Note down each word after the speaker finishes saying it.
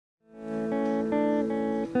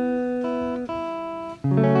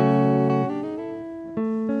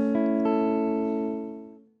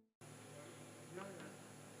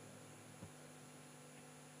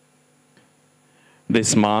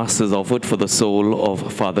This Mass is offered for the soul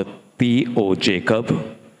of Father T.O.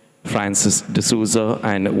 Jacob, Francis D'Souza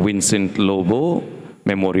and Vincent Lobo,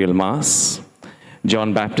 Memorial Mass,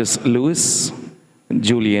 John Baptist Lewis,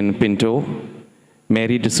 Julian Pinto,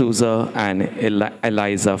 Mary D'Souza and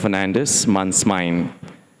Eliza Fernandez, Month's Mine,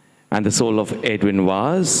 and the soul of Edwin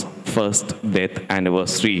Vaz, first death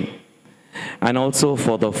anniversary. And also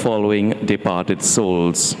for the following departed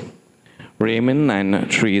souls: Raymond and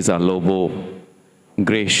Teresa Lobo,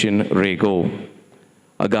 Gratian Rego,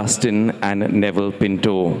 Augustine and Neville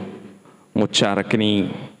Pinto,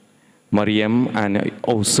 Mucharakani, Mariam and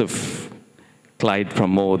Osif, Clyde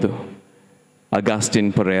Pramod,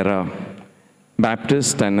 Augustine Pereira,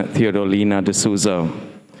 Baptist and Theodolina D'Souza,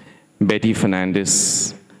 Betty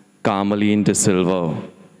Fernandez, Carmeline De Silva,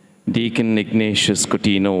 Deacon Ignatius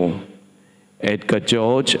Coutinho, Edgar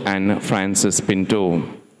George and Francis Pinto,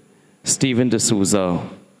 Stephen D'Souza,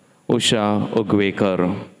 Usha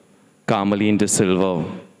Ugwekar, Carmeline De Silva,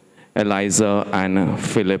 Eliza and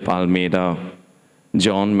Philip Almeida,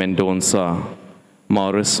 John Mendonça,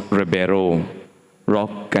 Morris Ribeiro,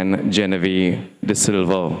 Rock and Genevieve De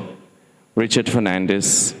Silva, Richard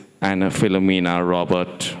Fernandez and Philomena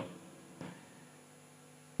Robert.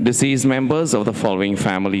 Deceased members of the following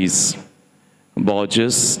families: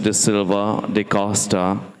 Borges, De Silva, De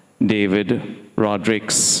Costa, David,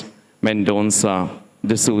 Rodriguez, Mendonça,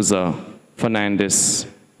 D'Souza, Fernandez,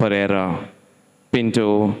 Pereira,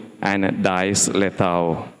 Pinto, and Dice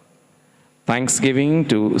Letao. Thanksgiving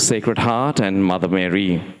to Sacred Heart and Mother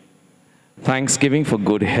Mary. Thanksgiving for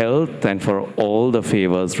good health and for all the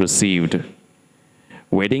favors received.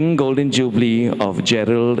 Wedding Golden Jubilee of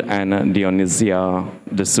Gerald and Dionysia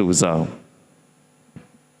D'Souza.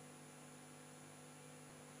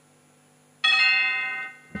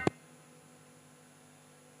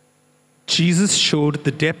 Jesus showed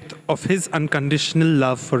the depth of his unconditional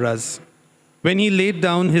love for us when he laid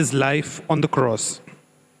down his life on the cross.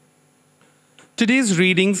 Today's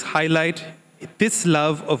readings highlight this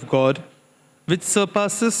love of God, which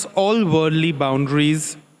surpasses all worldly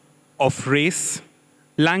boundaries of race,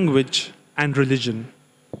 language, and religion.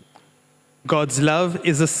 God's love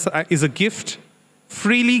is a gift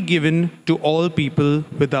freely given to all people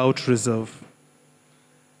without reserve.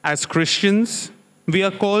 As Christians, we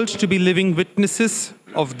are called to be living witnesses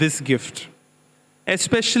of this gift,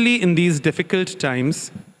 especially in these difficult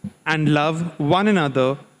times, and love one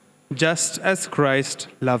another just as Christ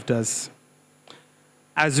loved us.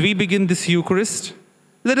 As we begin this Eucharist,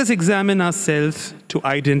 let us examine ourselves to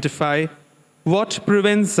identify what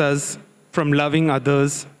prevents us from loving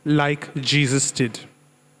others like Jesus did.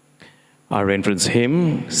 Our entrance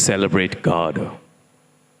hymn, Celebrate God.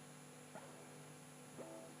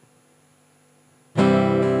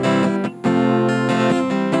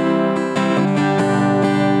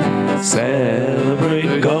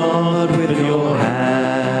 Celebrate God with your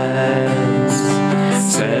hands.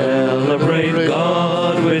 Celebrate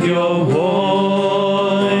God with your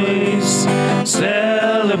voice.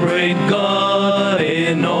 Celebrate God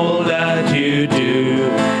in all that you do,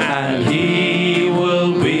 and He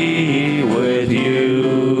will be with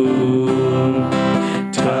you.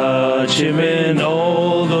 Touch Him in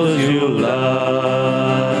all those you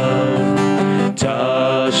love.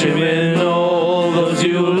 Touch Him in all those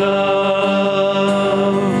you love.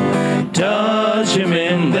 Touch Him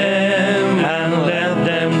in them and let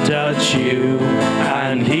them touch you,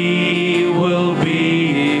 and He will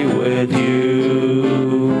be with you.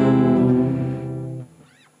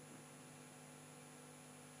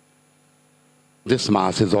 This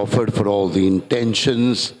Mass is offered for all the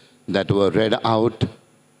intentions that were read out,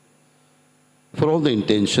 for all the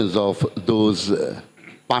intentions of those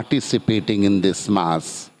participating in this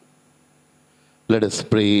Mass. Let us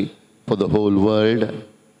pray for the whole world,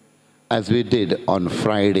 as we did on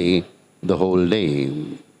Friday the whole day.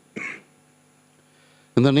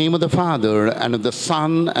 In the name of the Father, and of the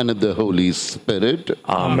Son, and of the Holy Spirit.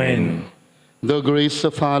 Amen. The grace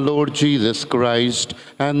of our Lord Jesus Christ,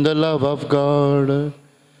 and the love of God,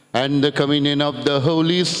 and the communion of the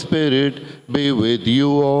Holy Spirit be with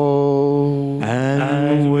you all.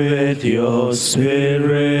 And with your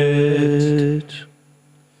spirit.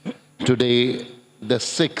 Today, the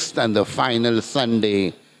sixth and the final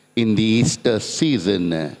Sunday in the Easter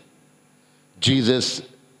season, Jesus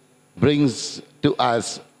brings to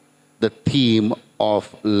us the theme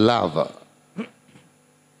of love.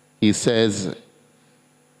 He says,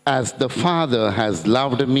 "As the Father has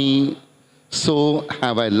loved me, so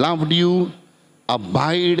have I loved you.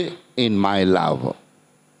 Abide in my love."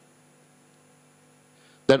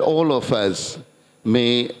 That all of us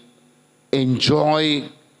may enjoy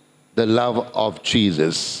the love of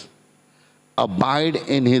Jesus. Abide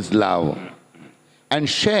in his love and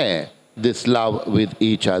share this love with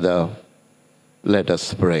each other. Let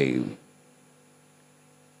us pray.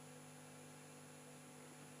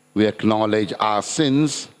 We acknowledge our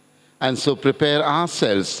sins and so prepare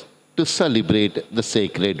ourselves to celebrate the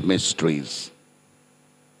sacred mysteries.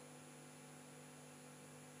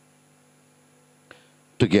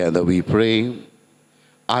 Together we pray.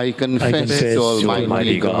 I confess to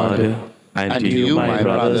Almighty God and to you, my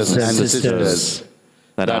brothers and sisters,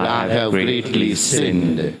 that I have greatly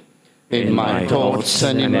sinned in my thoughts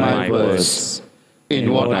and in my words,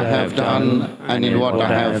 in what I have done and in what I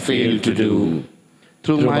have failed to do,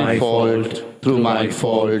 through my fault, through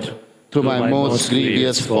my most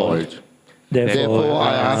grievous fault. Therefore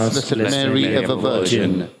I ask Blessed Mary, ever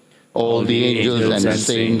Virgin, all the angels and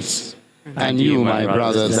saints, and you, my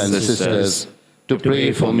brothers and sisters, to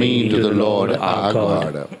pray for me to the Lord our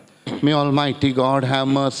God. May Almighty God have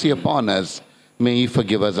mercy upon us. May he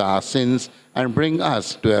forgive us our sins and bring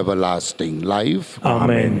us to everlasting life.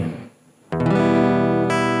 Amen.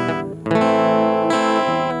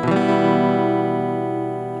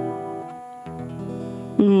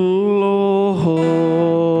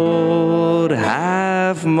 Lord,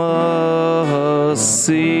 have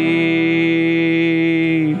mercy.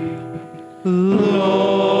 Lord,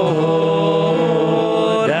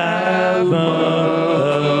 have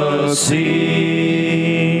mercy.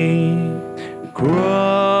 Christ,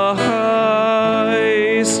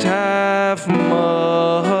 have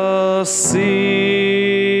mercy.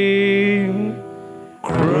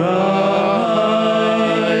 Christ,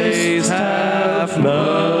 have mercy.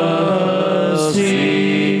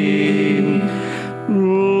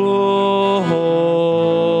 Lord,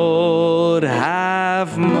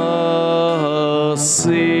 have mercy.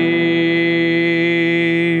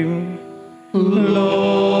 Lord,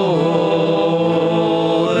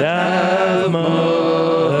 have mercy.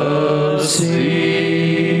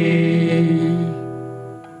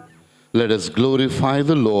 Let us glorify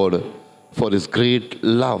the Lord for his great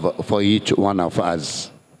love for each one of us.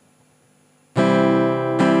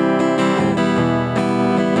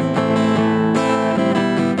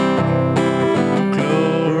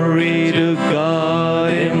 Glory to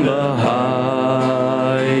God in the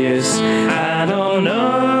highest, and on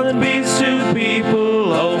earth peace to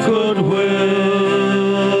people of good will.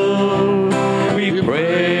 We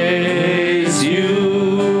praise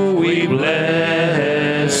you, we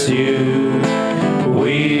bless you,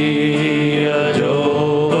 we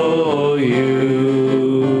adore you.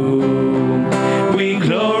 We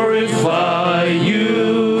glorify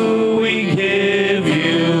you, we give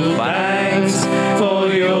you thanks for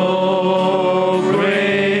your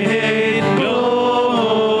great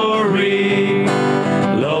glory,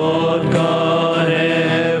 Lord God,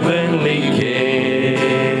 heavenly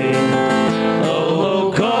King.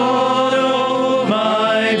 O God,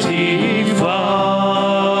 Almighty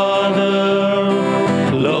Father,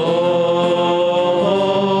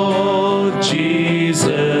 Lord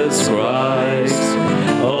Jesus Christ,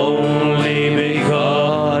 only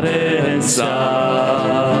begotten Son,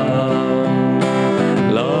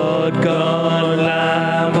 Lord God,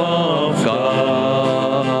 Lamb of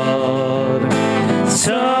God,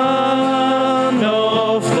 Son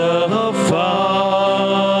of the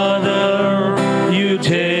Father, you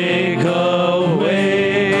take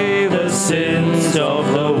away the sins of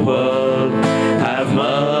the world. Have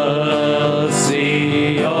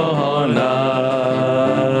mercy on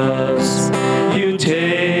us. You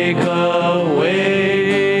take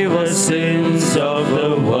away the sins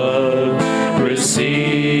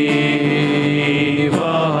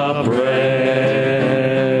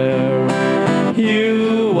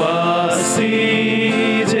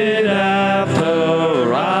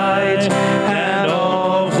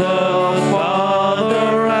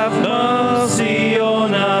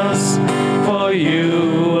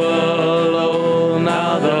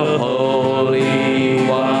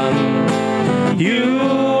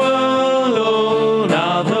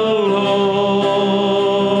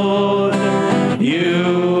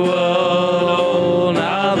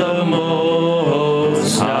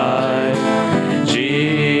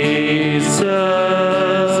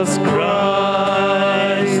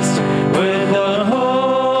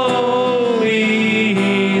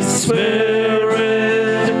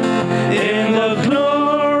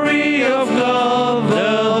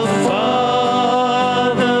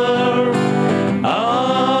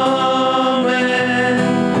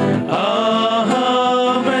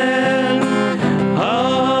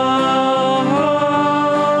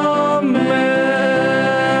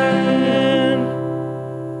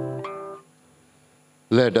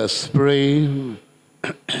Let us pray.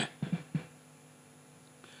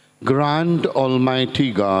 Grant,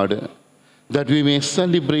 Almighty God, that we may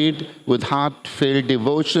celebrate with heartfelt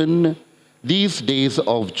devotion these days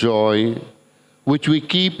of joy, which we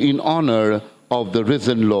keep in honor of the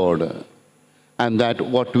risen Lord, and that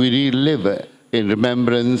what we relive in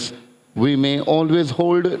remembrance we may always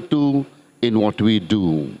hold to in what we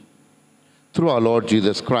do. Through our Lord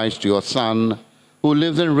Jesus Christ, your Son, who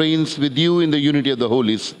lives and reigns with you in the unity of the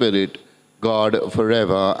Holy Spirit, God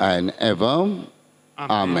forever and ever.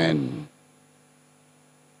 Amen. Amen.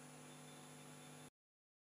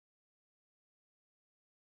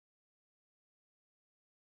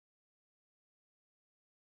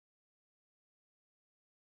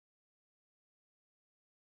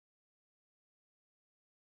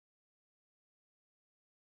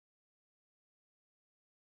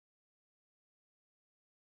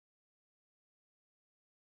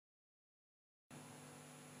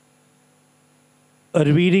 A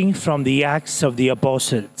reading from the Acts of the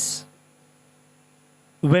Apostles.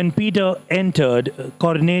 When Peter entered,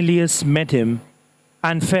 Cornelius met him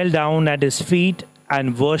and fell down at his feet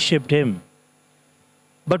and worshipped him.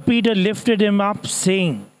 But Peter lifted him up,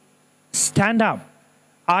 saying, "Stand up,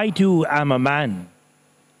 I too am a man."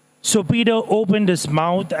 So Peter opened his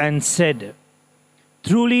mouth and said,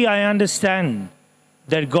 "Truly I understand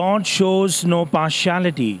that God shows no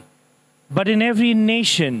partiality, but in every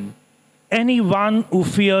nation, anyone who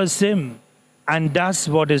fears him and does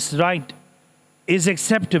what is right is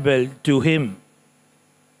acceptable to him."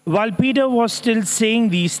 While Peter was still saying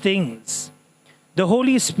these things, the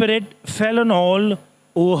Holy Spirit fell on all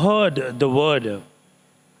who heard the word.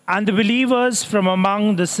 And the believers from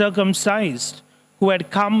among the circumcised who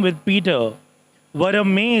had come with Peter were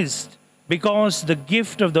amazed because the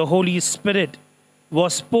gift of the Holy Spirit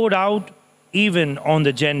was poured out even on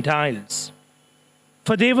the Gentiles.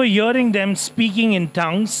 For they were hearing them speaking in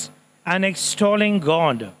tongues and extolling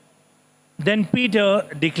God. Then Peter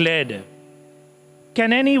declared,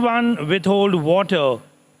 "Can anyone withhold water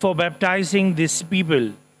for baptizing these people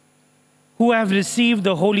who have received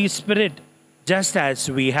the Holy Spirit just as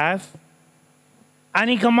we have?" And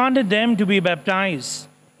he commanded them to be baptized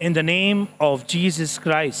in the name of Jesus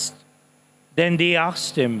Christ. Then they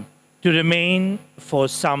asked him to remain for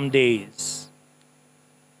some days.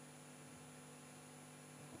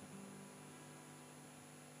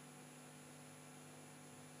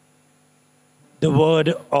 The word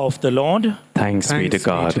of the Lord. Thanks be to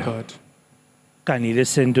God. Kindly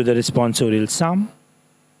listen to the responsorial psalm.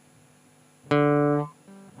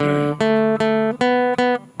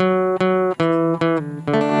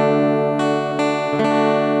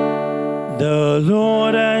 The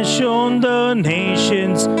Lord has shown the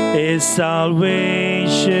nations his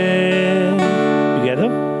salvation. Together.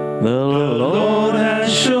 The Lord has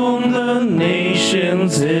shown the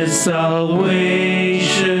nations his salvation.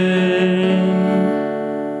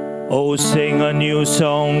 Oh, sing a new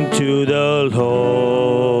song to the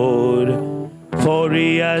Lord, for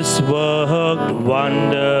he has worked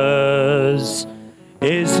wonders.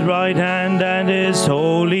 His right hand and his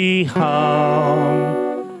holy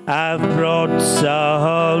arm have brought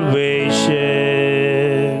salvation.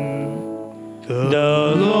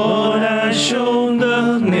 The Lord has shown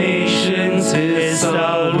the nations his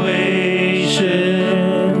salvation.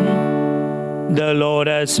 The Lord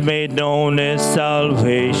has made known his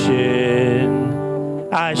salvation,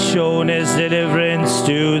 has shown his deliverance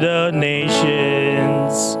to the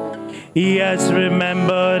nations. He has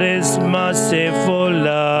remembered his merciful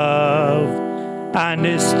love and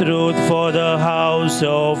his truth for the house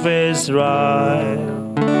of Israel.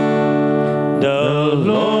 The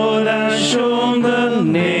Lord has shown the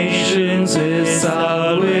nations his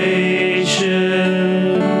salvation.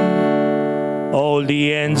 All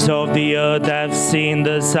the ends of the earth have seen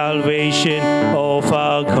the salvation of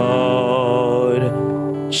our God.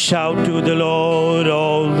 Shout to the Lord,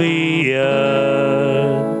 all the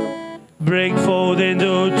earth. Break forth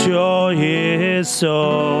into joy his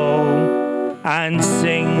song, and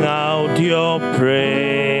sing out your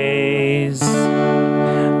praise.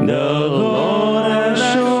 The Lord has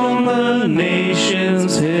shown the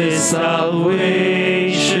nations his salvation.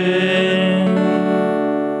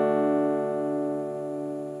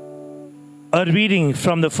 A reading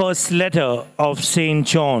from the first letter of St.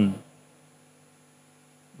 John.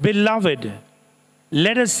 Beloved,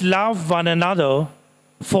 let us love one another,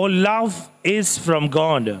 for love is from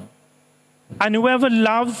God. And whoever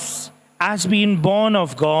loves has been born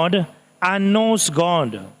of God and knows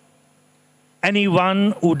God. Anyone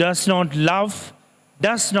who does not love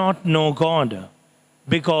does not know God,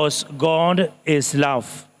 because God is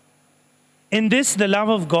love. In this, the love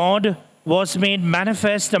of God was made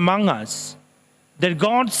manifest among us, that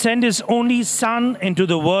God sent his only Son into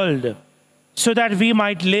the world so that we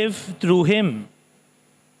might live through him.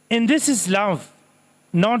 In this is love,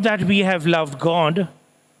 not that we have loved God,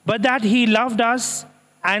 but that he loved us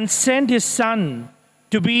and sent his Son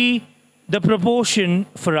to be the proportion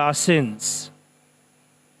for our sins.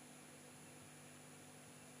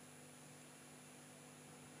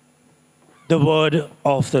 The word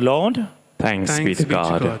of the Lord. Thanks be to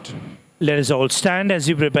God. Let us all stand as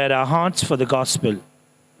we prepare our hearts for the gospel.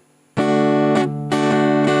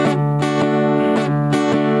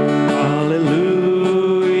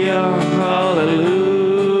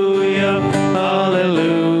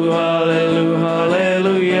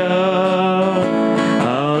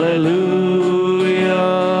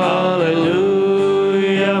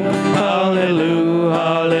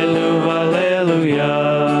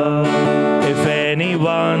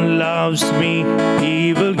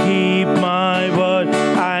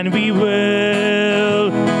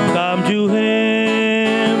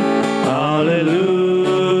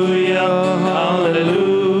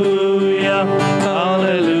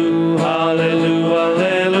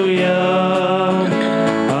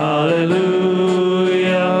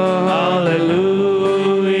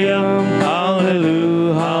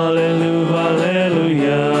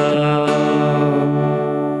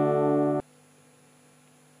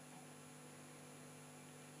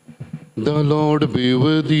 The Lord be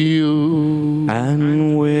with you.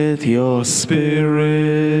 And with your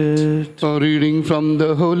spirit. A reading from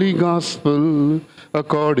the Holy Gospel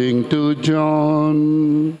according to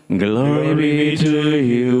John. Glory be to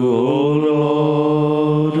you, O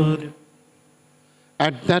Lord.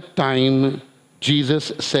 At that time,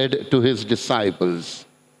 Jesus said to his disciples,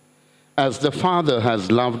 "As the Father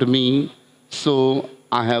has loved me, so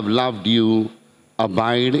I have loved you.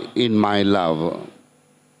 Abide in my love.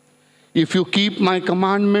 If you keep my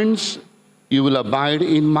commandments, you will abide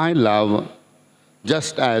in my love,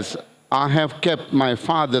 just as I have kept my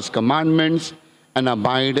Father's commandments and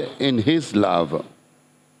abide in his love.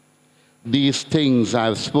 These things I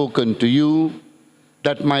have spoken to you,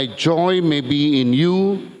 that my joy may be in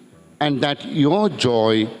you, and that your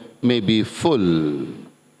joy may be full.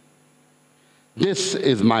 This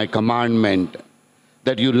is my commandment,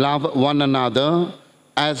 that you love one another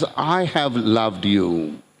as I have loved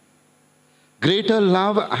you. Greater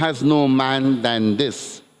love has no man than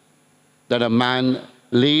this, that a man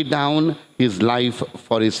lay down his life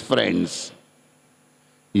for his friends.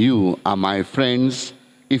 You are my friends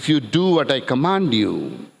if you do what I command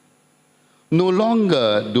you. No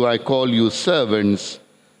longer do I call you servants,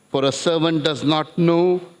 for a servant does not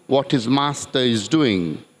know what his master is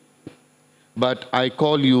doing. But I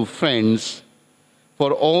call you friends,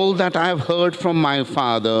 for all that I have heard from my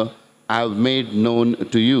Father I have made known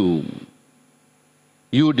to you.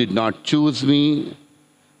 You did not choose me,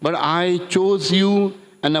 but I chose you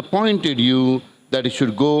and appointed you that you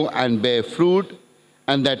should go and bear fruit,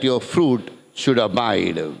 and that your fruit should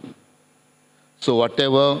abide. So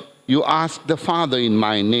whatever you ask the Father in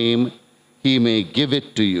my name, he may give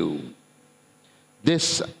it to you.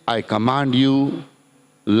 This I command you,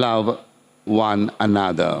 love one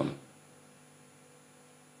another."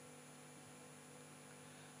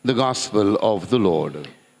 The Gospel of the Lord.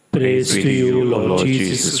 Praise to you, Lord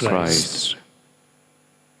Jesus Christ.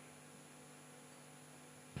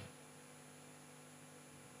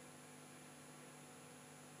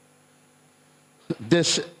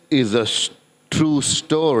 This is a true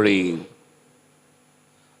story.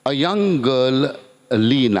 A young girl,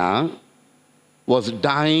 Lena, was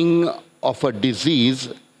dying of a disease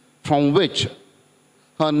from which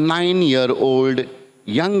her 9-year-old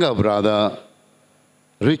younger brother,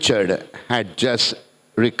 Richard, had just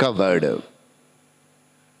recovered.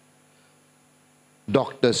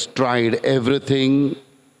 Doctors tried everything.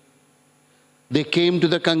 They came to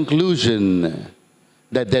the conclusion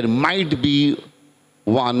that there might be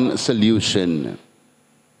one solution.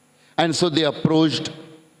 And so they approached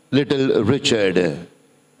little Richard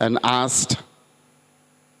and asked,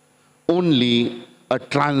 "Only a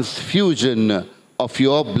transfusion of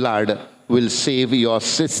your blood will save your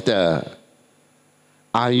sister.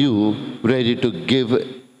 Are you ready to give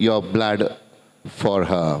your blood for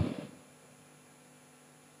her?"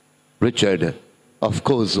 Richard, of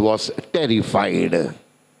course, was terrified.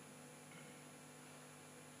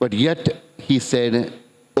 But yet he said,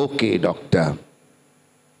 "Okay, doctor."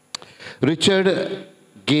 Richard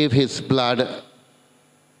gave his blood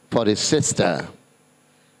for his sister.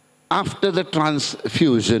 After the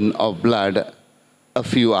transfusion of blood, a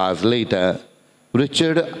few hours later,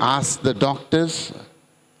 Richard asked the doctors,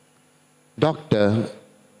 "Doctor,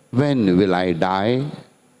 when will I die?"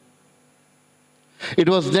 It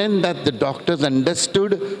was then that the doctors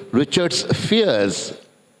understood Richard's fears.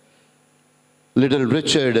 Little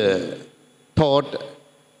Richard thought,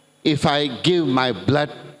 if I give my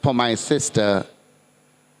blood for my sister,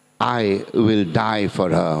 I will die for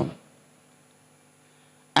her.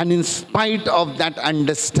 And in spite of that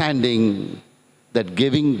understanding that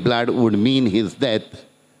giving blood would mean his death,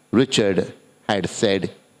 Richard had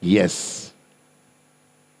said yes.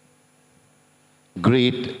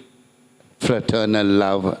 Great fraternal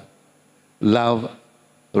love, love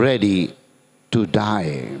ready to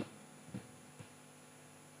die.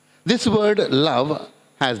 This word love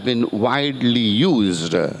has been widely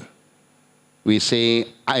used. We say,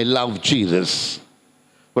 I love Jesus.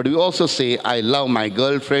 But we also say, I love my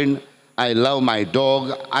girlfriend, I love my dog,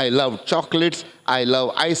 I love chocolates, I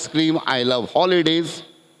love ice cream, I love holidays.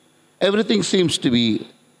 Everything seems to be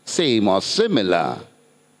same or similar.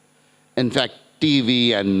 In fact,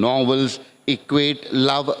 TV and novels equate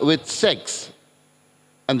love with sex.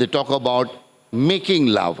 And they talk about making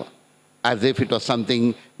love as if it was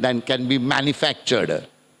something that can be manufactured.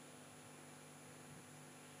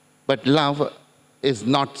 But love is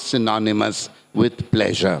not synonymous with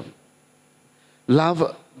pleasure.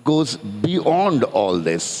 Love goes beyond all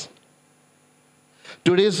this.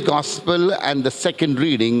 Today's gospel and the second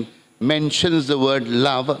reading mentions the word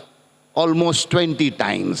love almost 20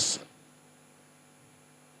 times.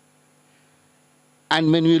 And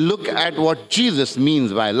when we look at what Jesus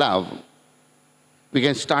means by love, we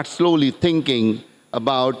can start slowly thinking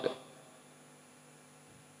about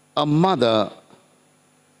a mother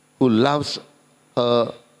who loves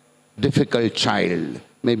her difficult child,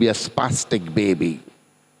 maybe a spastic baby.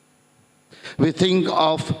 We think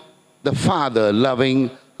of the father loving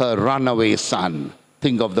her runaway son.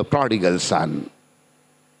 Think of the prodigal son.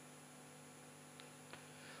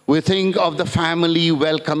 We think of the family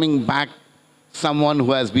welcoming back someone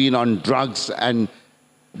who has been on drugs and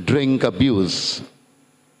drink abuse.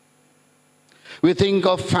 We think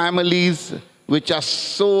of families which are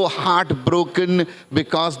so heartbroken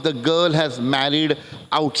because the girl has married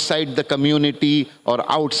outside the community or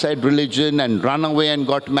outside religion and run away and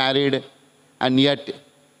got married, and yet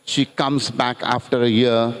she comes back after a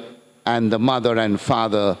year and the mother and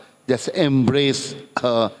father just embrace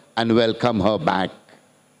her and welcome her back.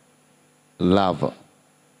 Love.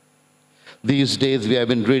 These days we have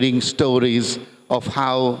been reading stories of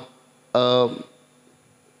how a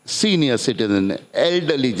senior citizen,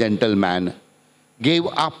 elderly gentleman, gave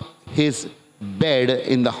up his bed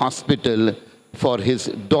in the hospital for his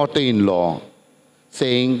daughter-in-law,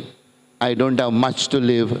 saying, I don't have much to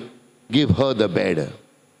live, give her the bed.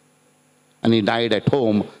 And he died at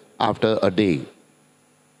home after a day.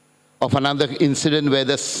 Of another incident where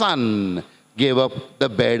the son gave up the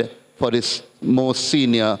bed for his most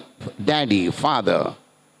senior daddy, father,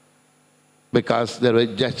 because there were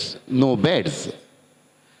just no beds.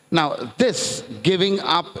 Now, this giving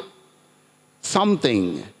up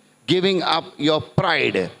something, giving up your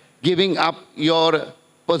pride, giving up your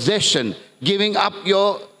possession, giving up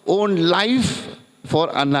your own life for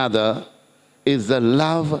another is the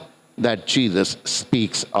love that Jesus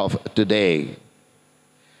speaks of today.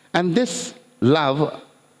 And this love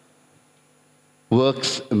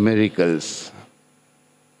works miracles.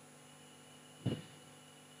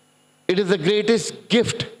 It is the greatest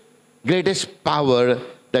gift, greatest power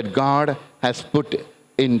that God has put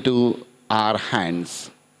into our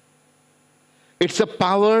hands. It's a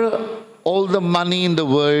power all the money in the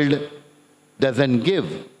world doesn't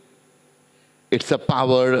give. It's a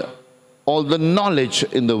power all the knowledge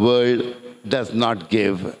in the world does not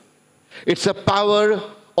give. It's a power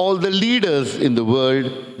all the leaders in the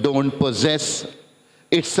world don't possess.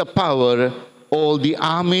 It's a power all the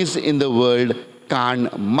armies in the world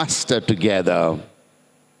can't muster together.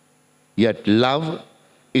 Yet love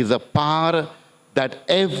is a power that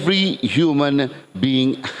every human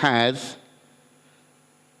being has.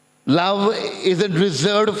 Love isn't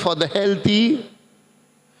reserved for the healthy.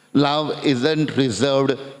 Love isn't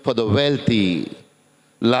reserved for the wealthy.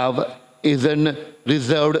 Love isn't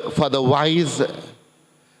reserved for the wise,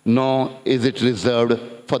 nor is it reserved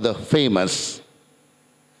for the famous.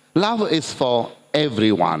 Love is for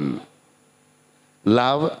everyone.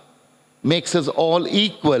 Love makes us all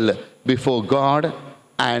equal before God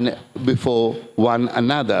and before one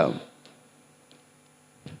another.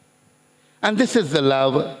 And this is the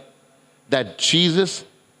love that Jesus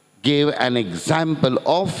gave an example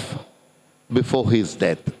of before his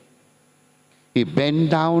death. He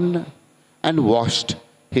bent down and washed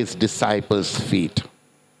his disciples' feet.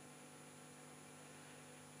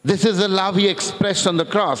 This is the love he expressed on the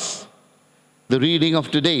cross. The reading of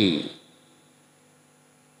today.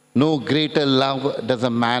 No greater love does a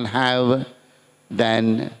man have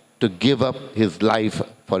than to give up his life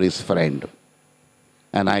for his friend.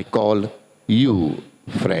 And I call you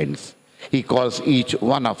friends. He calls each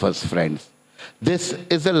one of us friends. This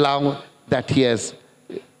is the love that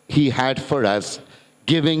he had for us,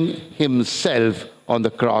 giving himself on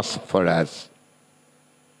the cross for us.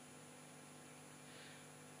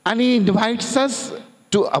 And he invites us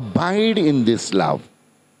to abide in this love.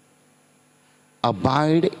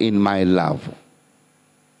 Abide in my love.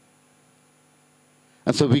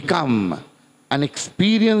 And so we come and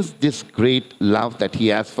experience this great love that he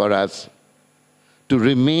has for us, to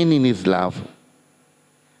remain in his love.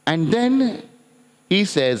 And then he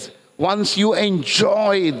says, once you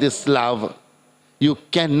enjoy this love, you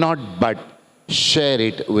cannot but share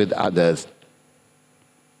it with others.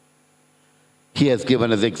 He has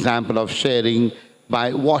given us example of sharing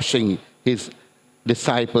by washing his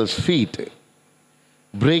disciples' feet,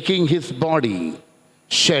 breaking his body,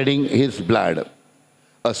 shedding his blood.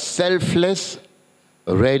 A selfless,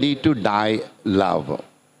 ready to die love.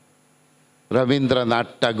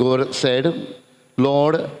 Rabindranath Tagore said,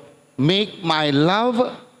 Lord, make my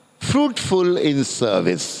love fruitful in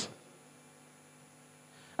service.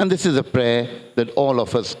 And this is a prayer that all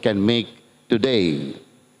of us can make today.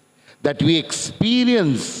 That we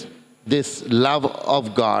experience this love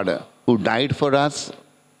of God who died for us.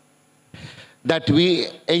 That we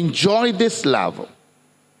enjoy this love.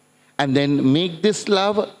 And then make this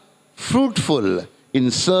love fruitful in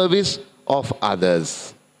service of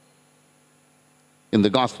others. In the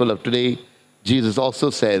Gospel of today, Jesus also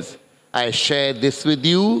says, I share this with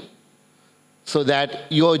you so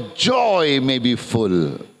that your joy may be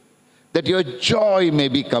full, that your joy may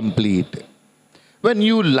be complete. When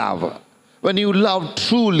you love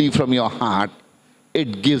truly from your heart,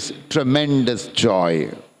 it gives tremendous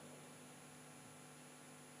joy.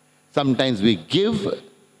 Sometimes we give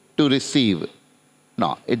to receive.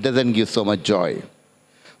 No, it doesn't give so much joy.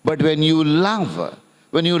 But when you love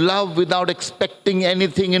without expecting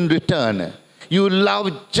anything in return, you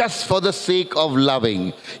love just for the sake of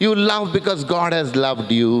loving, you love because God has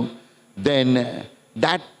loved you, then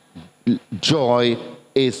that joy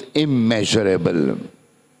is immeasurable.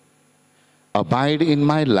 Abide in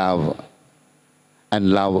my love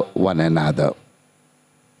and love one another.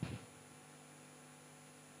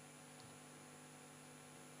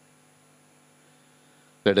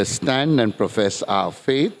 Let us stand and profess our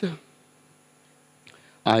faith.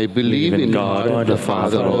 I believe in God, the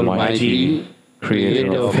Father Almighty,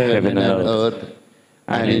 creator of heaven and earth,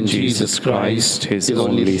 and in Jesus Christ, his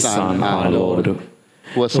only Son, our Lord,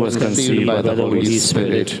 who was conceived by the Holy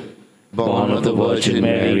Spirit, born of the Virgin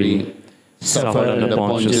Mary, suffered under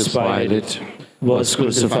Pontius Pilate, was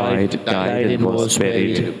crucified, died, and was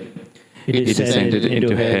buried. He descended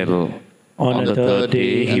into hell. On the third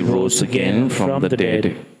day he rose again from the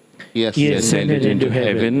dead. He ascended into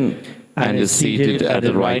heaven and is seated at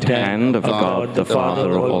the right hand of God the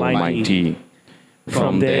Father Almighty.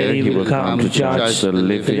 From there he will come to judge the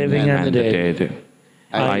living and the dead.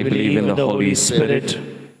 I believe in the Holy Spirit,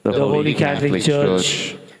 the Holy Catholic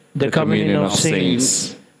Church, the communion of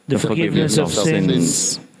saints, the forgiveness of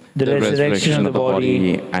sins, the resurrection of the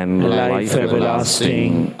body, and life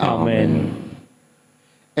everlasting. Amen.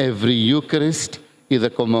 Every Eucharist is a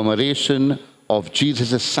commemoration of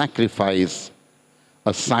Jesus' sacrifice,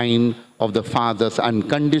 a sign of the Father's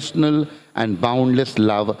unconditional and boundless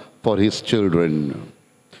love for his children.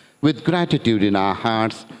 With gratitude in our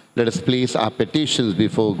hearts, let us place our petitions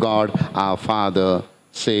before God, our Father,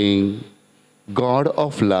 saying, God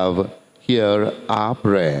of love, hear our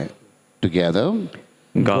prayer. Together,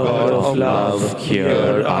 God of love,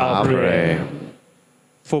 hear our prayer.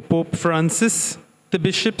 For Pope Francis, the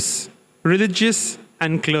bishops, religious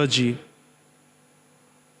and clergy,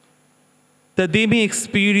 that they may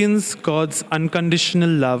experience God's unconditional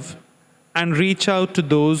love and reach out to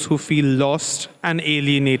those who feel lost and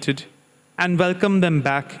alienated and welcome them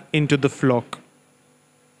back into the flock.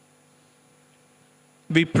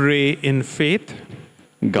 We pray in faith.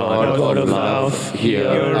 God of love, hear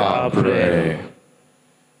our prayer.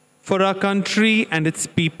 For our country and its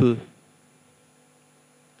people,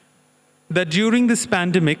 that during this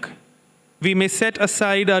pandemic, we may set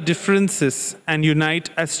aside our differences and unite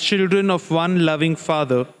as children of one loving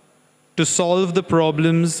Father to solve the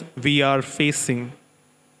problems we are facing.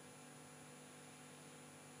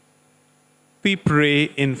 We pray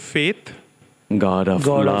in faith. God of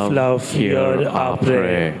love, hear our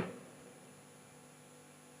prayer.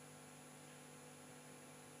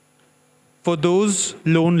 for those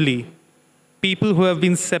lonely, people who have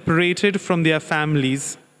been separated from their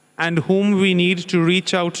families and whom we need to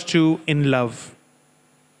reach out to in love,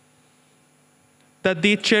 that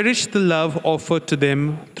they cherish the love offered to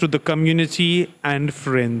them through the community and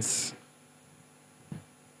friends.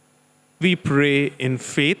 We pray in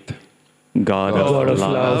faith. God of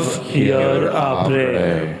love, hear our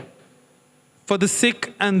prayer. For the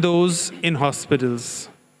sick and those in hospitals,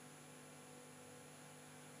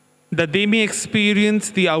 that they may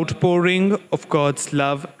experience the outpouring of God's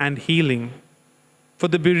love and healing. For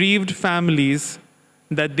the bereaved families,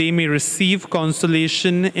 that they may receive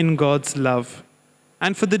consolation in God's love.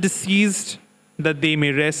 And for the deceased, that they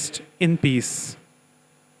may rest in peace.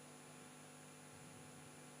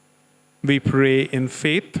 We pray in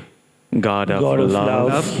faith. God of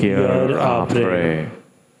love, hear our prayer.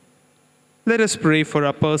 Let us pray for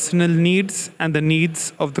our personal needs and the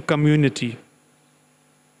needs of the community.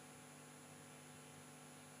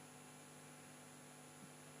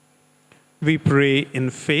 We pray in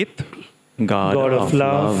faith. God of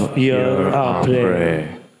love, hear our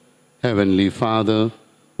prayer. Heavenly Father,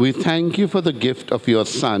 we thank you for the gift of your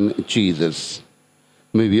Son, Jesus.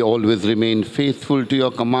 May we always remain faithful to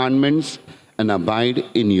your commandments and abide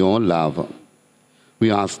in your love. We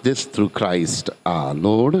ask this through Christ our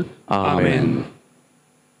Lord. Amen.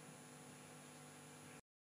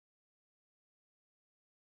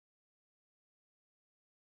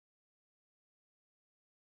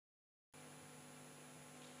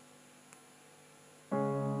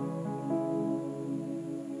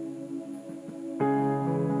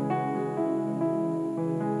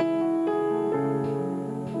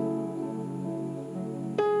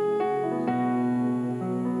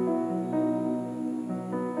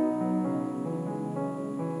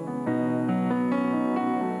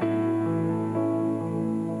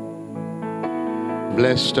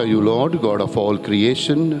 Blessed are you, Lord, God of all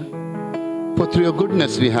creation. For through your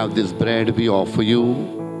goodness we have this bread we offer you,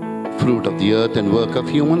 fruit of the earth and work of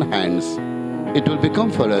human hands. It will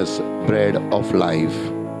become for us bread of life.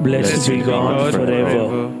 Blessed be God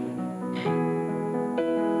forever.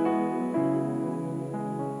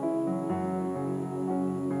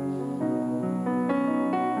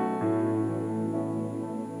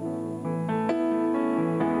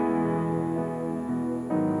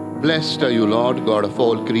 Blessed are you, Lord, God of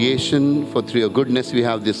all creation, for through your goodness we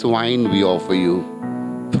have this wine we offer you,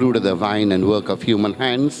 fruit of the vine and work of human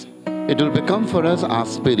hands. It will become for us our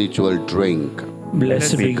spiritual drink.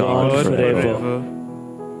 Blessed be God forever.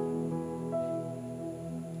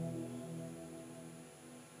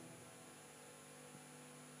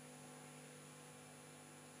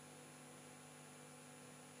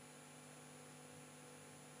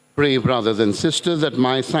 Pray, brothers and sisters, that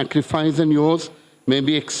my sacrifice and yours may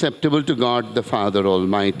be acceptable to God the Father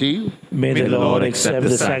Almighty. May the Lord accept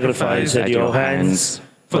the sacrifice at your hands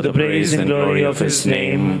for the praise and glory of his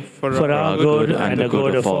name, for our good and the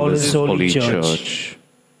good of all his holy church.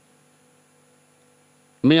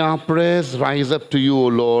 May our prayers rise up to you, O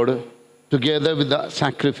Lord, together with the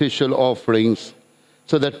sacrificial offerings,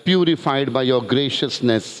 so that purified by your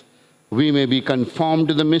graciousness, we may be conformed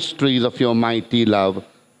to the mysteries of your mighty love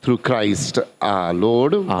through Christ our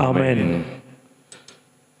Lord. Amen.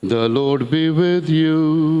 The Lord be with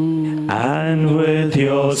you. And with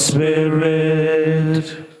your spirit.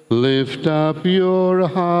 Lift up your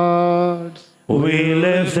hearts. We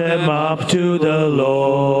lift them up to the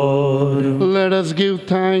Lord. Let us give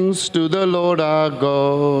thanks to the Lord our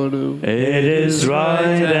God. It is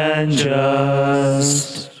right and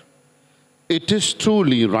just. It is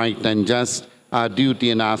truly right and just, our duty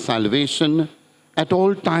and our salvation, at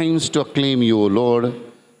all times to acclaim you, O Lord,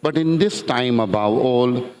 but in this time above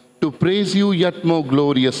all, to praise you yet more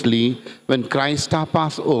gloriously when Christ our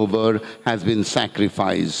Passover has been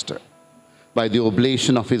sacrificed. By the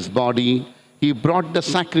oblation of his body, he brought the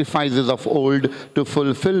sacrifices of old to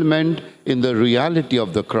fulfillment in the reality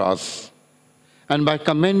of the cross. And by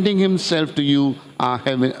commending himself to you,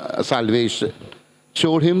 our salvation,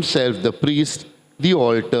 showed himself the priest, the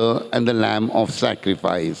altar, and the lamb of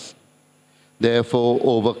sacrifice. Therefore,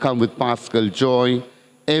 overcome with paschal joy,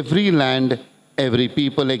 every land, every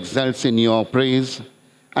people exults in your praise,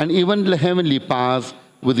 and even the heavenly powers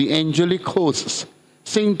with the angelic hosts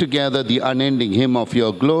sing together the unending hymn of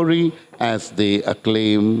your glory as they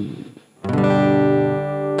acclaim.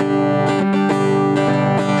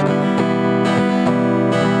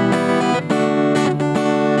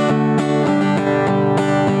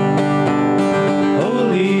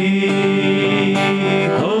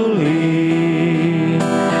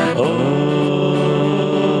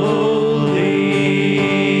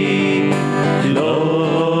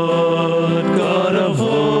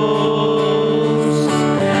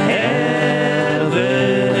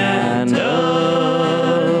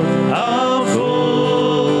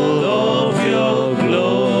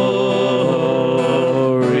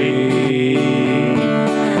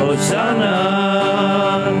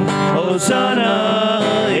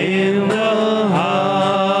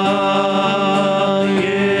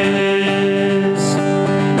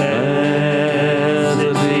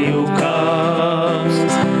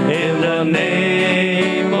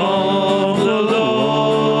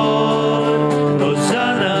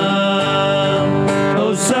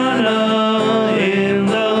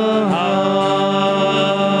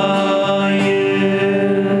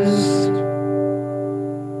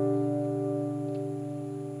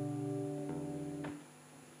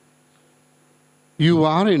 You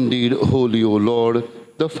are indeed holy, O Lord,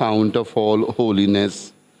 the fount of all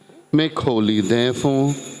holiness. Make holy,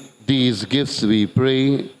 therefore, these gifts, we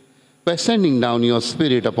pray, by sending down your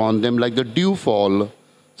Spirit upon them like the dewfall,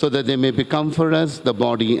 so that they may become for us the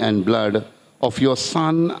body and blood of your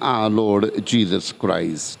Son, our Lord Jesus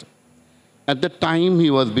Christ. At the time he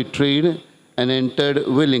was betrayed and entered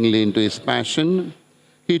willingly into his passion,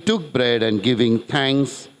 he took bread and giving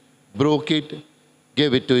thanks, broke it,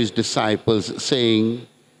 gave it to his disciples, saying,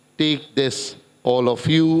 "Take this, all of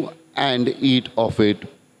you, and eat of it,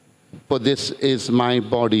 for this is my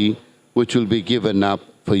body, which will be given up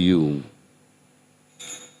for you."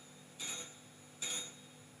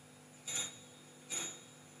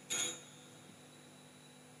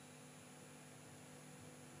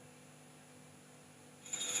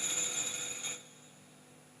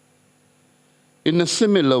 In a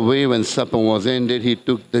similar way, when supper was ended, he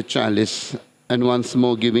took the chalice, and once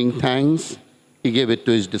more giving thanks, he gave it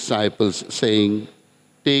to his disciples, saying,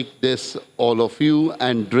 "Take this, all of you,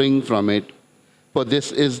 and drink from it, for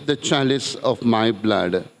this is the chalice of my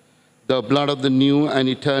blood, the blood of the new and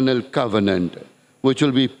eternal covenant, which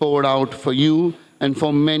will be poured out for you and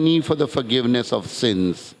for many for the forgiveness of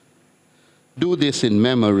sins. Do this in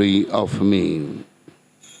memory of me."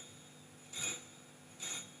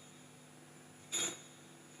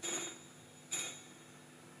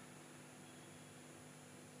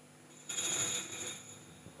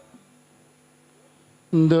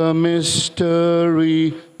 The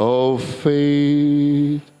mystery of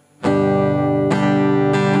faith.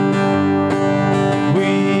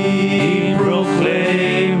 We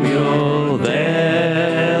proclaim your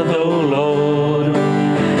death, O Lord,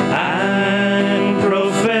 and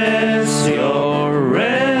profess your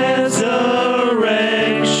resurrection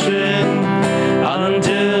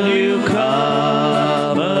until you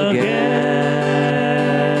come again.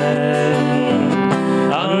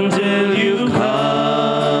 Until you come.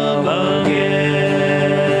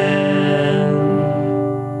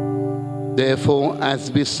 Therefore,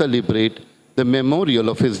 as we celebrate the memorial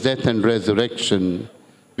of his death and resurrection,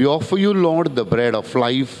 we offer you, Lord, the bread of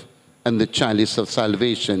life and the chalice of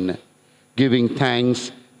salvation, giving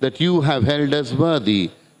thanks that you have held us worthy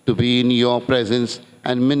to be in your presence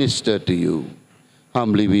and minister to you.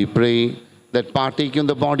 Humbly we pray that, partaking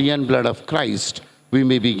the body and blood of Christ, we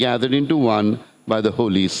may be gathered into one by the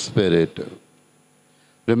Holy Spirit.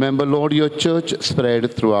 Remember, Lord, your church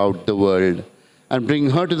spread throughout the world, and bring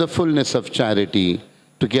her to the fullness of charity,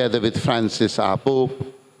 together with Francis, our Pope,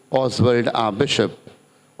 Oswald, our Bishop,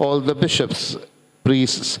 all the bishops,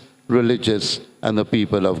 priests, religious, and the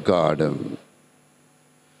people of God.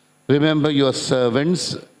 Remember your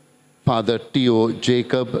servants, Father Theo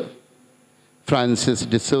Jacob, Francis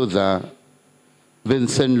de Souza,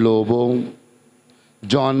 Vincent Lobo,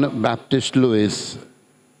 John Baptist Lewis,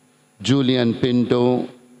 Julian Pinto,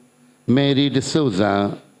 Mary de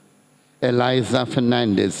Souza, Eliza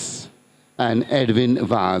Fernandez, and Edwin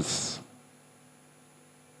Vaz,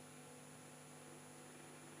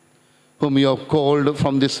 whom you have called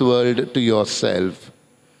from this world to yourself.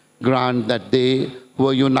 Grant that they who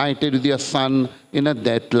are united with your Son in a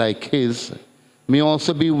death like his may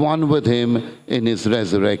also be one with him in his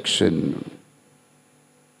resurrection.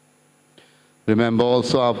 Remember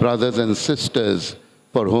also our brothers and sisters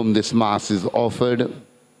for whom this Mass is offered,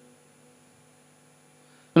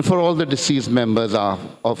 and for all the deceased members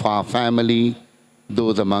of our family,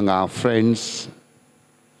 those among our friends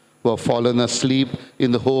who have fallen asleep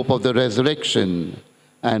in the hope of the resurrection,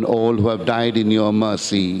 and all who have died in your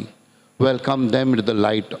mercy, welcome them to the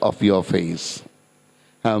light of your face.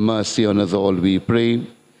 Have mercy on us all, we pray,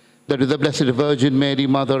 that with the Blessed Virgin Mary,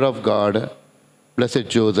 Mother of God, Blessed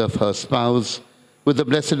Joseph, her spouse, with the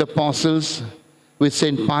blessed apostles, with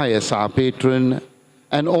Saint Pius, our patron,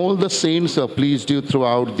 and all the saints who have pleased you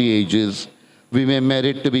throughout the ages, we may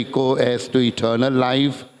merit to be co-heirs to eternal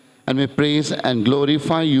life, and may praise and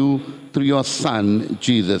glorify you through your Son,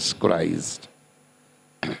 Jesus Christ.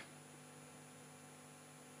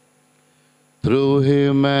 Through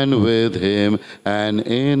him and with him and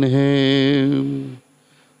in him,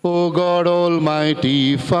 O God,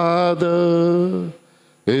 Almighty Father,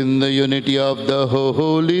 in the unity of the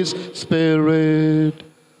Holy Spirit,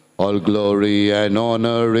 all glory and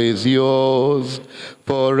honor is yours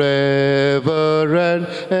forever and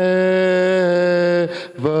ever.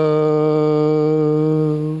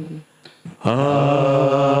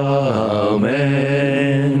 Amen.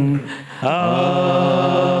 Amen.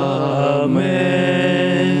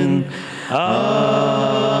 Amen.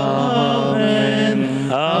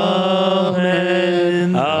 Amen.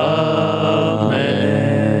 Amen.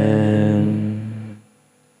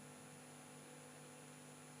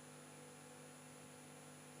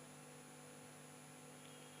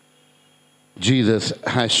 Jesus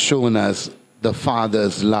has shown us the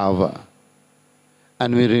Father's love,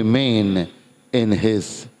 and we remain in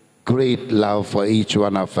his great love for each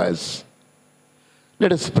one of us.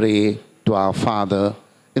 Let us pray to our Father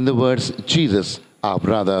in the words Jesus, our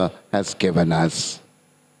brother, has given us.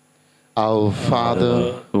 Our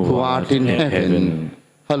Father, who art in heaven,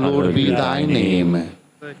 hallowed be thy name.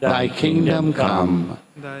 Thy kingdom come,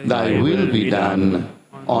 thy will be done,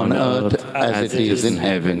 on earth as it is in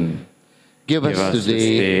heaven. Give us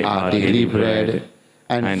today our daily bread,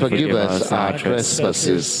 and forgive us our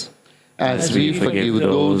trespasses, as we forgive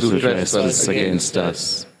those who trespass against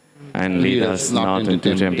us. And lead us not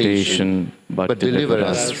into temptation, but deliver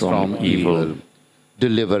us from evil.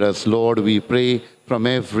 Deliver us, Lord, we pray, from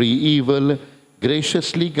every evil.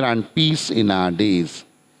 Graciously grant peace in our days,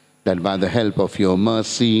 that by the help of your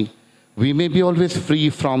mercy, we may be always free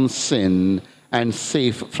from sin and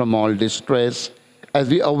safe from all distress, as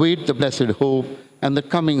we await the blessed hope and the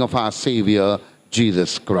coming of our Savior,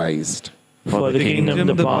 Jesus Christ. For the kingdom,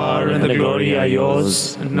 the power, and the glory are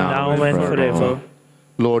yours, now and forever.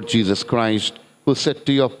 Lord Jesus Christ, who said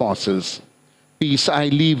to your apostles, "Peace I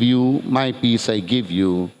leave you, my peace I give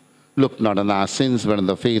you," look not on our sins, but on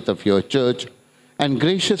the faith of your church, and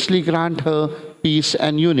graciously grant her peace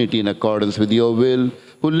and unity in accordance with your will,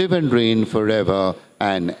 who live and reign forever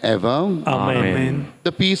and ever. Amen.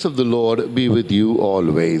 The peace of the Lord be with you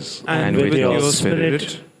always. And with your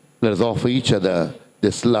spirit. Let us offer each other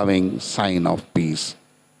this loving sign of peace.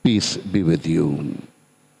 Peace be with you.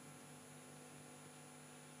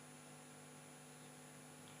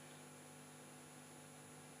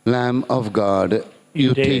 Lamb of God,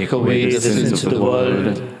 you take away the sins of the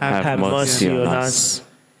world. Have mercy on us.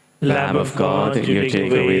 Lamb of God, you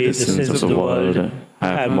take away the sins of the world.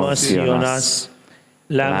 Have mercy on us.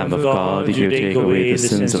 Lamb of God, you take away the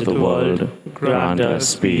sins of the world. Grant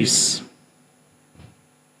us peace.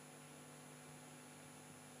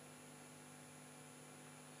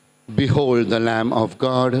 Behold the Lamb of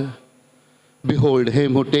God. Behold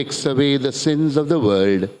him who takes away the sins of the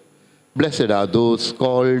world. Blessed are those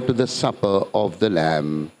called to the supper of the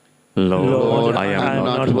Lamb. Lord, I am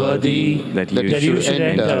not worthy that you should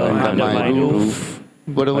enter under my roof,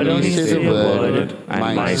 but only say the word,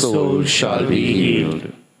 and my soul shall be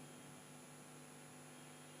healed.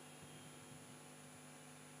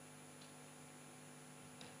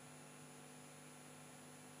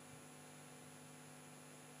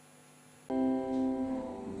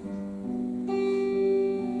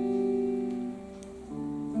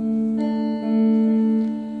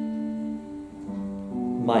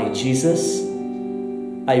 My Jesus,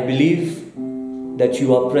 I believe that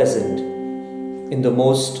you are present in the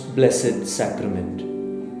most blessed sacrament.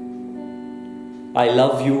 I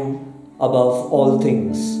love you above all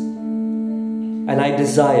things, and I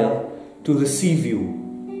desire to receive you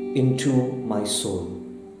into my soul.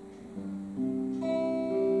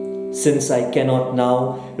 Since I cannot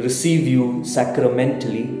now receive you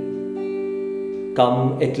sacramentally,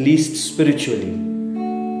 come at least spiritually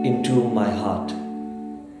into my heart.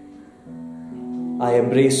 I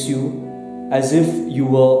embrace you as if you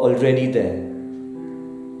were already there,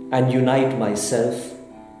 and unite myself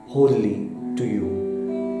wholly to you.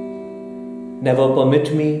 Never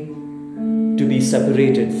permit me to be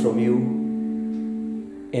separated from you.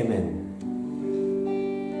 Amen.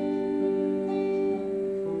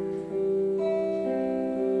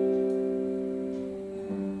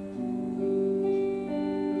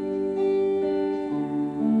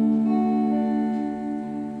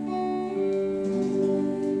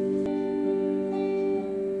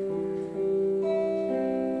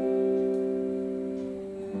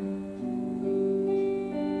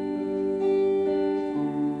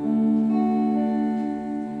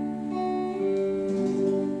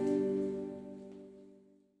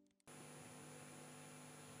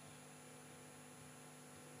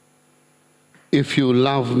 If you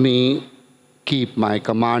love me, keep my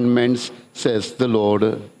commandments, says the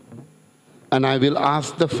Lord. And I will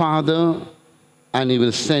ask the Father, and he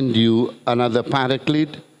will send you another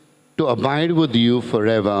paraclete to abide with you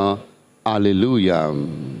forever. Alleluia.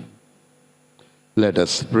 Let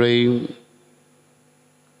us pray.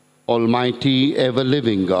 Almighty,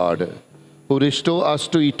 ever-living God, who restore us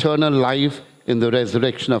to eternal life in the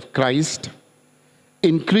resurrection of Christ,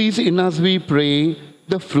 increase in us, we pray,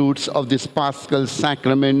 the fruits of this Paschal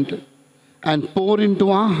sacrament, and pour into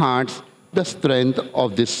our hearts the strength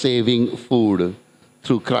of this saving food.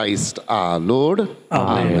 Through Christ our Lord.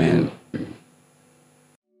 Amen.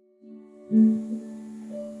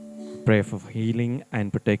 Pray for healing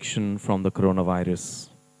and protection from the coronavirus.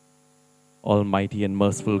 Almighty and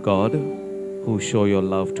merciful God, who show your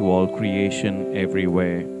love to all creation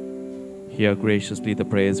everywhere. Hear graciously the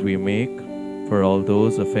prayers we make for all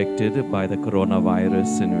those affected by the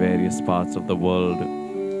coronavirus in various parts of the world.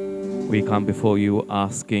 We come before you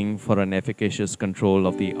asking for an efficacious control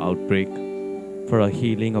of the outbreak, for a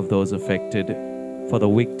healing of those affected, for the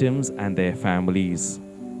victims and their families.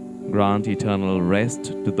 Grant eternal rest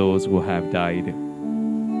to those who have died.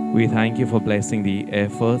 We thank you for blessing the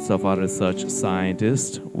efforts of our research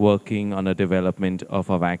scientists working on the development of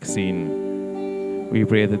a vaccine. We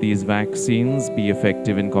pray that these vaccines be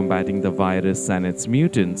effective in combating the virus and its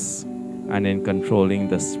mutants and in controlling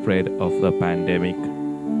the spread of the pandemic.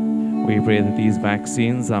 We pray that these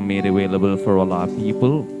vaccines are made available for all our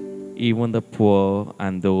people, even the poor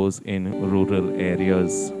and those in rural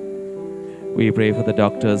areas. We pray for the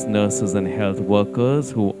doctors, nurses, and health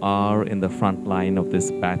workers who are in the front line of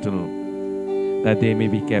this battle, that they may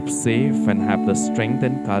be kept safe and have the strength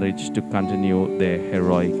and courage to continue their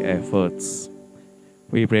heroic efforts.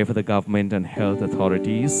 We pray for the government and health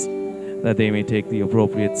authorities, that they may take the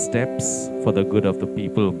appropriate steps for the good of the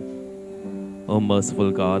people. O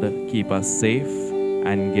merciful God, keep us safe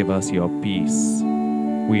and give us your peace.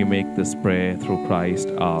 We make this prayer through Christ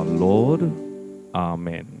our Lord.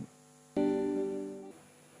 Amen.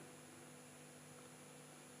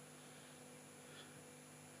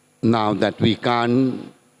 Now that we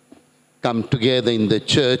can't come together in the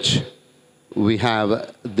church, we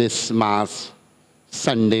have this Mass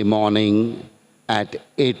Sunday morning at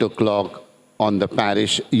 8 o'clock on the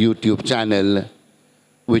parish YouTube channel,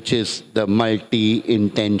 which is the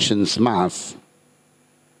Multi-Intentions Mass.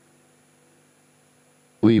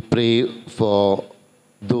 We pray for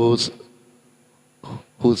those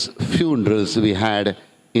whose funerals we had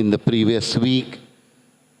in the previous week,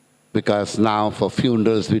 because now for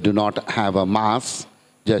funerals we do not have a Mass,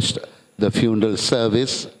 just the funeral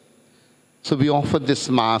service. So we offer this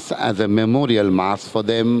Mass as a memorial Mass for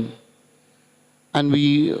them, and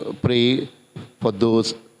we pray for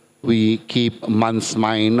those we keep month's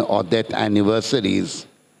mind or death anniversaries,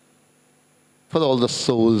 for all the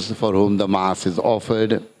souls for whom the Mass is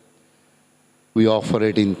offered. We offer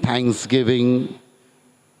it in thanksgiving.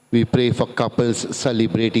 We pray for couples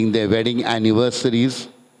celebrating their wedding anniversaries,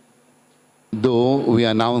 though we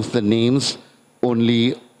announce the names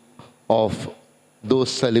only of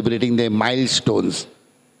those celebrating their milestones,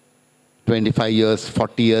 25 years,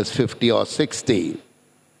 40 years, 50 or 60.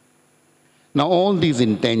 Now all these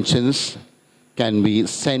intentions can be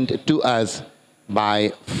sent to us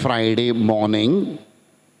by Friday morning.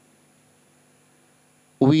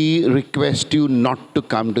 We request you not to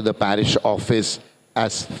come to the parish office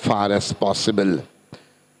as far as possible.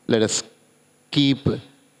 Let us keep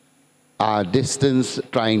our distance,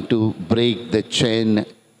 trying to break the chain.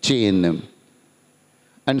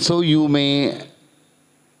 And so you may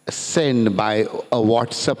send by a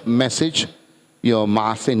WhatsApp message your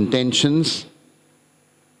Mass intentions,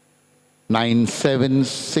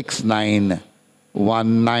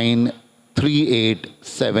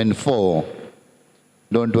 9769193874.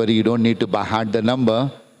 Don't worry, you don't need to by heart the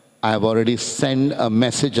number. I have already sent a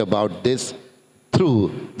message about this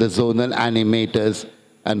through the zonal animators,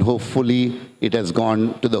 and hopefully it has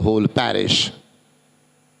gone to the whole parish.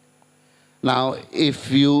 Now,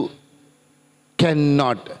 if you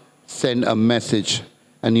cannot send a message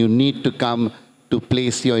and you need to come to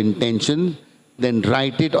place your intention, then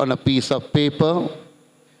write it on a piece of paper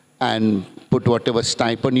and put whatever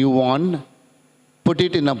stipend you want. Put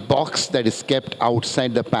it in a box that is kept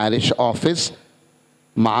outside the parish office,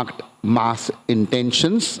 marked Mass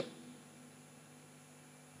Intentions,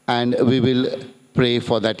 and we will pray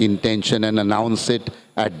for that intention and announce it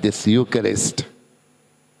at this Eucharist.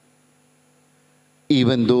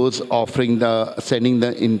 Even those sending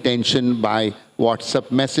the intention by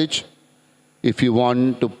WhatsApp message, if you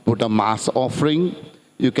want to put a Mass offering,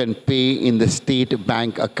 you can pay in the state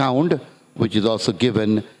bank account, which is also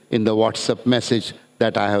given in the WhatsApp message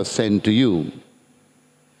that I have sent to you.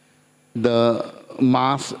 The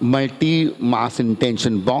multi-Mass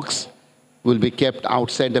intention box will be kept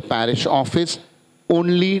outside the parish office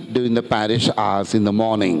only during the parish hours in the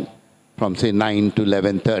morning, from say 9 to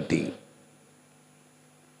 11:30.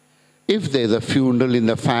 If there's a funeral in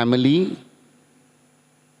the family,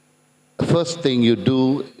 the first thing you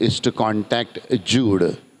do is to contact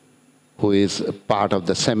Jude, who is part of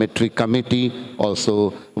the cemetery committee,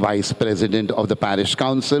 also vice president of the parish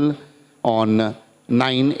council, on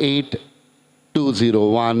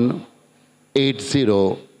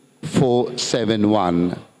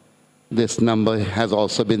 98-201-80471. This number has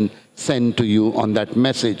also been sent to you on that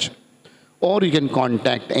message. Or you can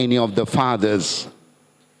contact any of the fathers.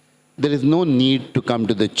 there is no need to come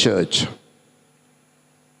to the church.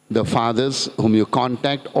 The fathers whom you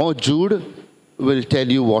contact or Jude will tell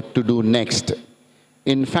you what to do next.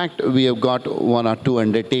 In fact, we have got 1 or 2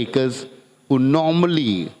 undertakers who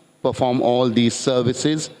normally perform all these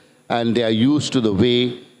services, and they are used to the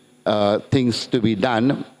way things to be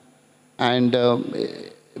done. And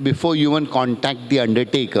before you even contact the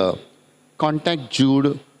undertaker, contact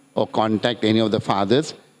Jude or contact any of the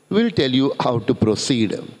fathers. We'll tell you how to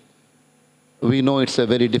proceed. We know it's a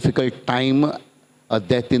very difficult time, a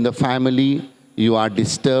death in the family, you are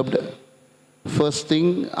disturbed. First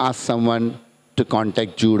thing, ask someone to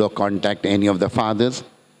contact Jude or contact any of the fathers,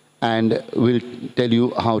 and we'll tell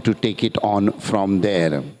you how to take it on from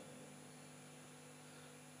there.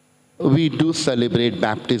 We do celebrate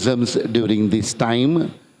baptisms during this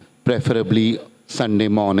time, preferably Sunday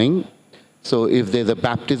morning. So if there's a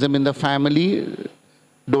baptism in the family,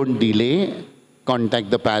 don't delay. Contact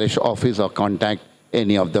the parish office or contact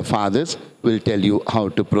any of the fathers. We'll tell you how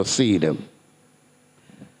to proceed.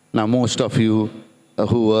 Now, most of you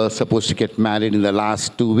who were supposed to get married in the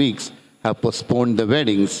last 2 weeks have postponed the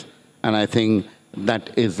weddings, and I think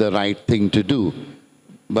that is the right thing to do.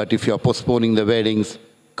 But if you're postponing the weddings,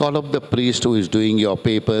 call up the priest who is doing your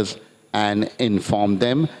papers and inform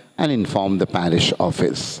them and inform the parish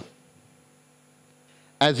office.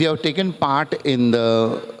 As you have taken part in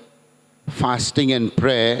the fasting and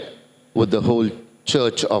prayer with the whole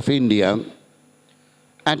Church of India,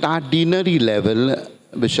 at our deanery level,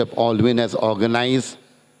 Bishop Alwyn has organized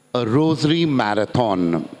a rosary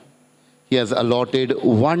marathon. He has allotted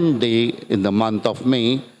 1 day in the month of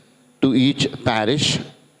May to each parish,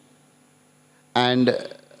 and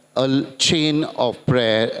a chain of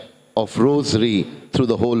prayer of rosary through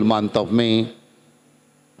the whole month of May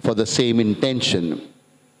for the same intention.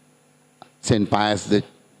 St. Pius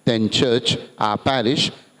X Church, our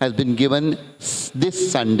parish, has been given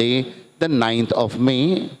this Sunday, the 9th of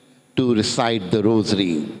May, to recite the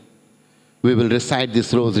rosary. We will recite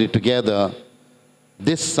this rosary together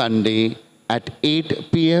this Sunday at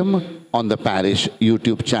 8 p.m. on the parish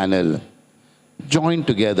YouTube channel. Join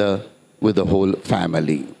together with the whole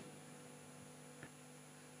family.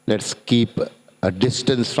 Let's keep a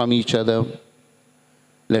distance from each other.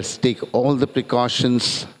 Let's take all the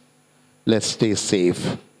precautions. Let's stay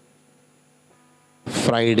safe.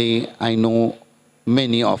 Friday, I know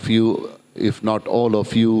many of you, if not all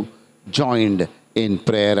of you, joined in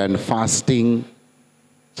prayer and fasting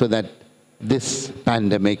so that this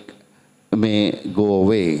pandemic may go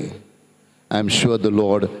away. I'm sure the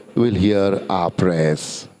Lord will hear our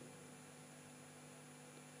prayers.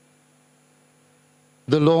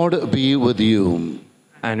 The Lord be with you.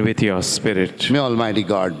 And with your spirit. May Almighty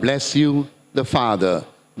God bless you, the Father,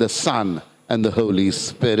 the Son, and the Holy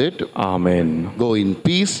Spirit. Amen. Go in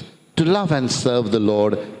peace to love and serve the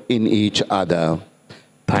Lord in each other.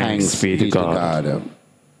 Thanks be to God.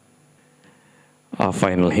 Our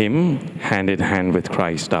final hymn, Hand in Hand with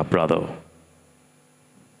Christ our Brother.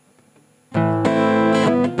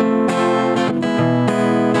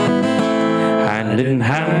 Hand in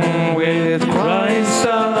hand with Christ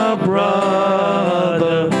our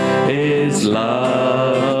brother, His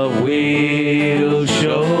love we'll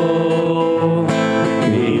show.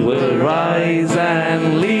 We will rise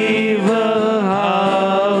and leave the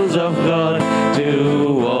house of God,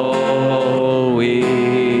 to all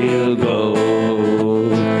we'll go.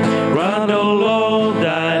 Grant, O Lord,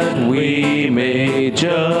 that we may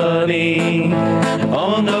journey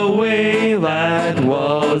on the way that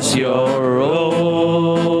was your